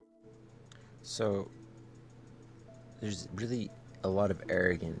So, there's really a lot of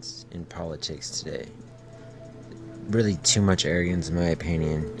arrogance in politics today. Really, too much arrogance, in my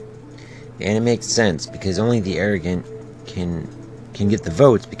opinion. And it makes sense because only the arrogant can can get the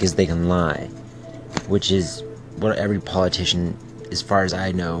votes because they can lie, which is what every politician, as far as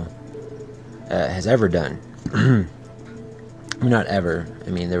I know, has ever done. Not ever. I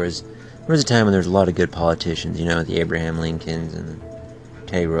mean, there was a time when there was a lot of good politicians, the Abraham Lincolns and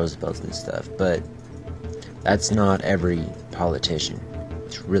Teddy Roosevelts and stuff, but that's not every politician.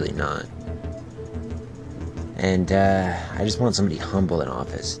 It's really not. And I just want somebody humble in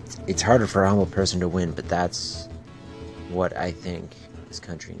office. It's harder for a humble person to win, but that's what I think this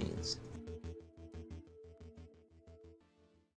country needs.